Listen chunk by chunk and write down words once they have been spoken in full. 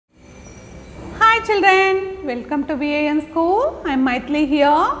children, welcome to VAN school. I am Maithili here.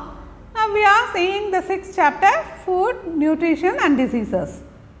 Now we are seeing the 6th chapter, food, nutrition and diseases.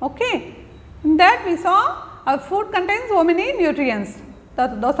 Okay. In that we saw our food contains so many nutrients.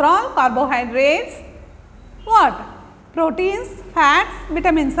 Those are all carbohydrates, what? Proteins, fats,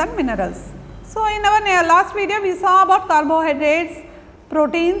 vitamins and minerals. So in our last video we saw about carbohydrates,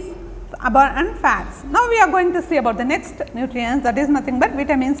 proteins and fats. Now we are going to see about the next nutrients, that is nothing but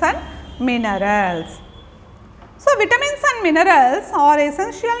vitamins and minerals. So vitamins and minerals are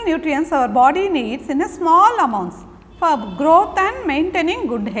essential nutrients our body needs in a small amounts for growth and maintaining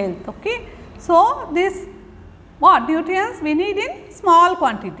good health. Okay. So this what nutrients we need in small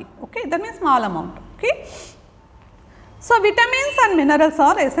quantity, okay, that means small amount. Okay. So vitamins and minerals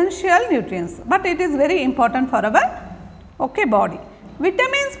are essential nutrients, but it is very important for our body.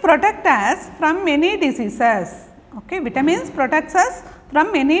 Vitamins protect us from many diseases. Okay, vitamins protects us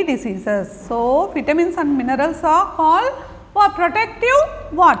from many diseases. So vitamins and minerals are called what?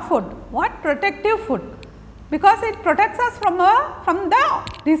 Protective what food? What? Protective food, because it protects us from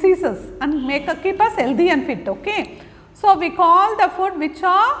the diseases and keep us healthy and fit. Okay. So we call the food which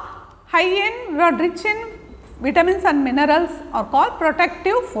are high in or rich in vitamins and minerals are called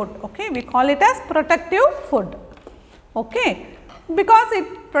protective food. Okay. We call it as protective food. Okay. Because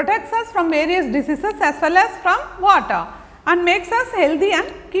it protects us from various diseases as well as from water and makes us healthy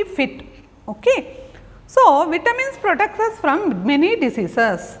and keep fit. Okay. So vitamins protect us from many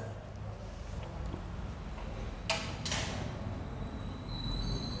diseases.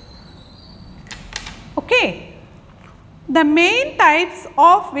 Okay. The main types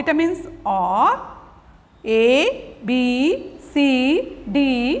of vitamins are A, B, C,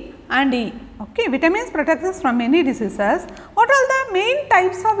 D and E. Okay. Vitamins protect us from many diseases. What are the main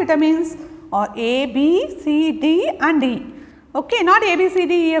types of vitamins? Are A, B, C, D and E. Okay. Not A, B, C,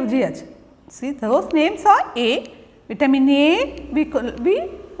 D, E, F, G, H. See, those names are A. Vitamin A, we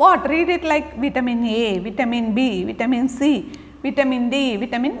what? Read it like vitamin A, vitamin B, vitamin C, vitamin D,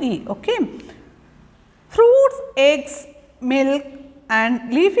 vitamin E. Okay. Fruits, eggs, milk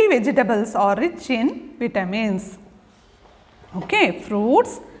and leafy vegetables are rich in vitamins. Okay.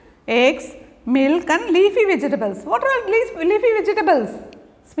 Fruits, eggs, milk and leafy vegetables. What are leafy vegetables?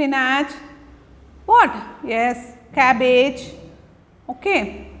 Spinach, what? Yes, cabbage,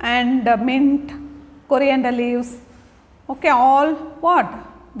 okay, and mint, coriander leaves, okay, all what?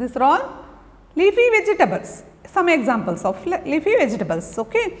 These are all leafy vegetables. Some examples of leafy vegetables,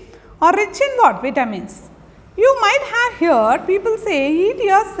 okay, are rich in what? Vitamins. You might have heard people say, eat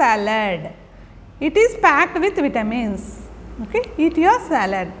your salad. It is packed with vitamins. Okay, eat your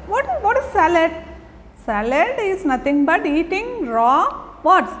salad. What is salad? Salad is nothing but eating raw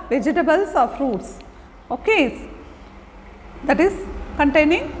what? Vegetables or fruits. Okay, that is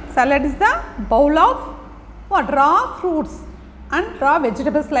containing, salad is the bowl of what? Raw fruits and raw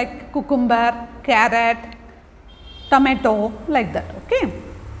vegetables like cucumber, carrot, tomato, like that. Okay,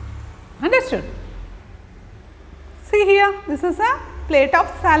 understood? See here, this is a plate of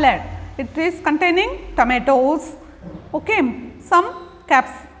salad. It is containing tomatoes, okay, some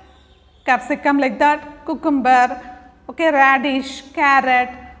capsicum like that, cucumber, okay, radish, carrot.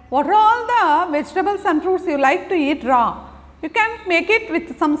 What are all the vegetables and fruits you like to eat raw? You can make it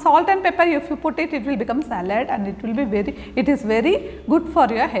with some salt and pepper. If you put it, it will become salad and it will be it is very good for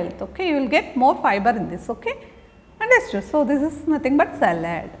your health. Okay, you will get more fiber in this. Okay, understood? So this is nothing but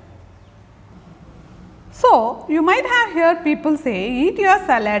salad. So you might have heard people say, eat your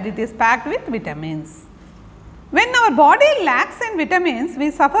salad. It is packed with vitamins. When our body lacks in vitamins,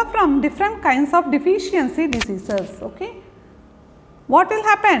 we suffer from different kinds of deficiency diseases. Okay. What will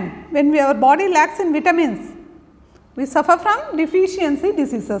happen when our body lacks in vitamins? We suffer from deficiency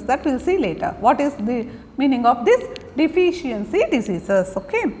diseases, that we will see later. What is the meaning of this deficiency diseases?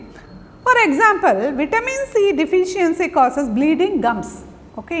 Okay. For example, vitamin C deficiency causes bleeding gums.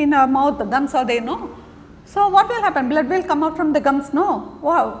 Okay, in our mouth the gums are there, no? So what will happen? Blood will come out from the gums, no?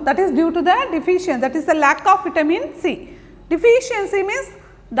 Wow, that is due to the deficiency, that is the lack of vitamin C. Deficiency means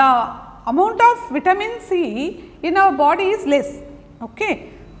the amount of vitamin C in our body is less.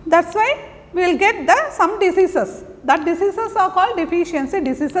 Okay, that is why we will get some diseases. That diseases are called deficiency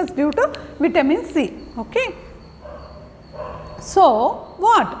diseases due to vitamin C. Okay. So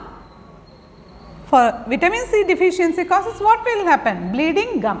what? For vitamin C deficiency causes, what will happen?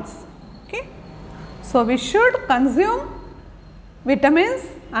 Bleeding gums. Okay. So we should consume vitamins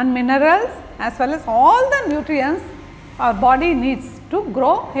and minerals as well as all the nutrients our body needs to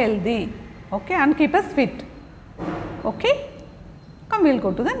grow healthy, okay, and keep us fit. Okay. Come, we will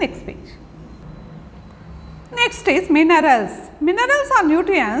go to the next page. Next is minerals. Minerals are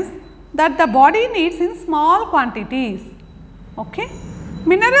nutrients that the body needs in small quantities. Okay.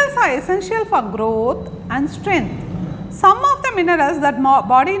 Minerals are essential for growth and strength. Some of the minerals that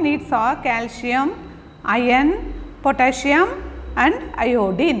body needs are calcium, iron, potassium and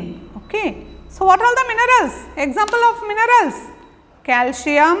iodine. Okay. So, what are the minerals? Example of minerals: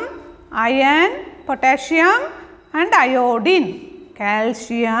 calcium, iron, potassium and iodine.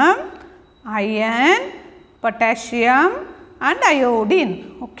 Calcium, iron, potassium and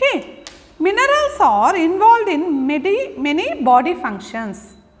iodine. Okay. Minerals are involved in many body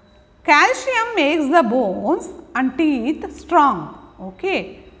functions. Calcium makes the bones and teeth strong.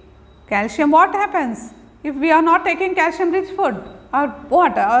 Okay. Calcium, what happens? If we are not taking calcium rich food, or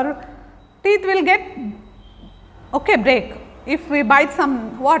what? Our teeth will get break. If we bite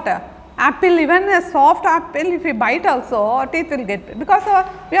some apple, even a soft apple, if we bite also, our teeth will get, because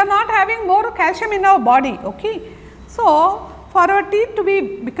we are not having more calcium in our body. Okay. So, for our teeth to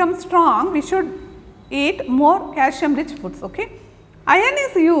become strong, we should eat more calcium rich foods. Okay. Iron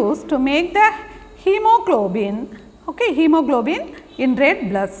is used to make the hemoglobin, hemoglobin in red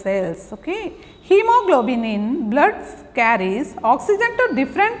blood cells. Okay. Hemoglobin in blood carries oxygen to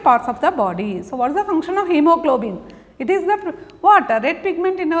different parts of the body. So, what is the function of hemoglobin? It is the red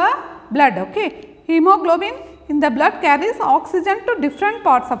pigment in our blood. Okay. Hemoglobin in the blood carries oxygen to different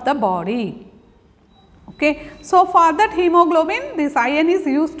parts of the body. Okay. So, for that hemoglobin, this iron is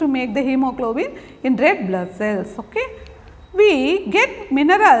used to make the hemoglobin in red blood cells. Okay. We get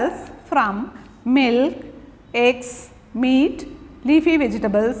minerals from milk, eggs, meat, leafy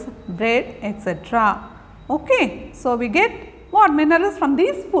vegetables, bread, etc. Okay. So, we get what minerals from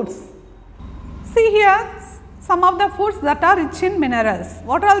these foods. See here some of the foods that are rich in minerals.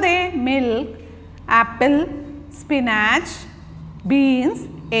 What are they? Milk, apple, spinach, beans,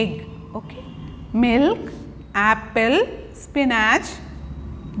 egg. Okay. Milk, apple, spinach,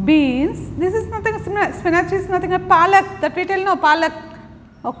 beans. This is nothing, spinach is nothing, a palak, that we tell, no, palak.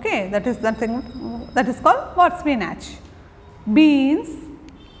 Okay, that is nothing, that is called what? Spinach. Beans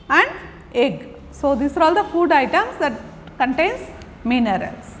and egg. So, these are all the food items that contains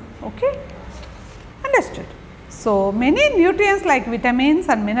minerals. Okay, understood. So, many nutrients like vitamins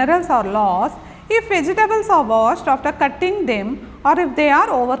and minerals are lost if vegetables are washed after cutting them or if they are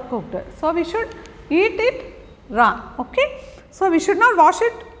overcooked. So, we should eat it raw. Okay. So, we should not wash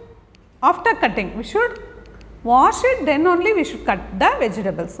it after cutting, we should wash it, then only we should cut the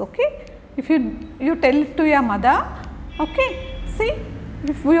vegetables. Okay. If you tell it to your mother, okay, see,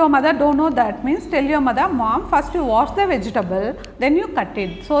 if your mother don't know, that means tell your mother, mom, first you wash the vegetable, then you cut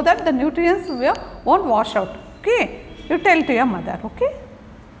it, so that the nutrients won't wash out. Okay. You tell to your mother. Okay.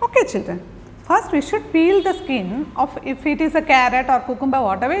 Okay, children. First we should peel the skin of, if it is a carrot or cucumber,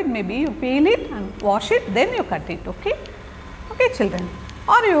 whatever it may be, you peel it and wash it, then you cut it. Okay. Okay, children.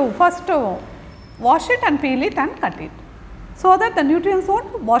 Or you first wash it and peel it and cut it, so that the nutrients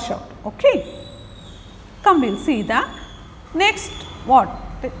won't wash out. Okay. Come, we will see the next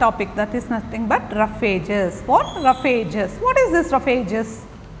topic, that is nothing but roughages. What? Roughages. What is this roughages?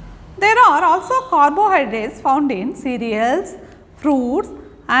 There are also carbohydrates found in cereals, fruits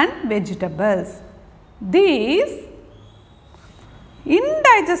and vegetables. These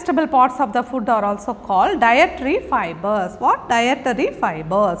indigestible parts of the food are also called dietary fibers. What? Dietary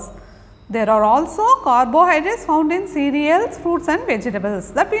fibers. There are also carbohydrates found in cereals, fruits and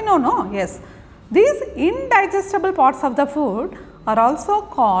vegetables, that we know, no? Yes. These indigestible parts of the food are also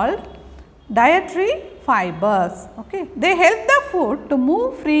called dietary fibers. Okay. They help the food to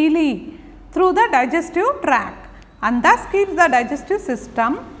move freely through the digestive tract and thus keeps the digestive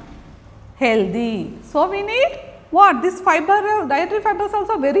system healthy. So, we need what? This fiber, dietary fibers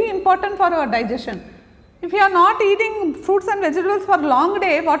also very important for our digestion. If you are not eating fruits and vegetables for a long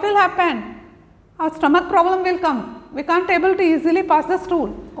day, what will happen? Our stomach problem will come. We can't able to easily pass the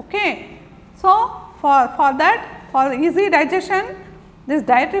stool. Okay. So, for that, for easy digestion, these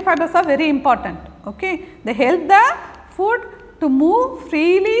dietary fibers are very important. Okay. They help the food to move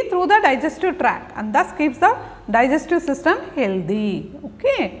freely through the digestive tract and thus keeps the digestive system healthy.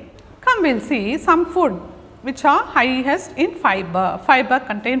 Okay. Come, we will see some food which are highest in fiber, fiber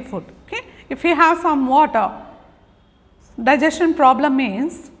contained food. Okay. If you have some digestion problem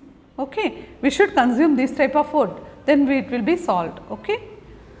means, okay, we should consume this type of food, then it will be solved. Okay.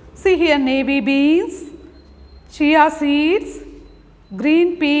 See here, navy beans, chia seeds,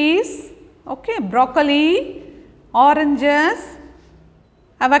 green peas, okay, broccoli, oranges,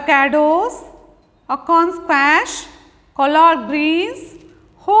 avocados, acorn squash, collard greens,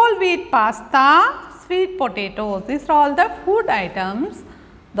 whole wheat pasta, sweet potatoes. These are all the food items.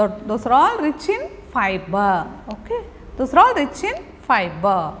 Those are all rich in fiber. Okay. Those are all rich in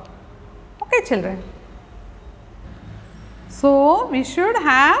fiber. Okay children. So, we should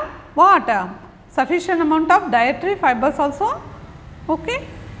have what? Sufficient amount of dietary fibers also, okay,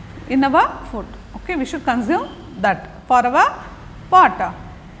 in our food. Okay, we should consume that for our what?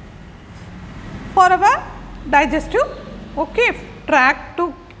 For our digestive, okay, tract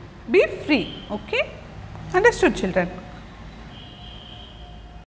to be free. Okay, understood children.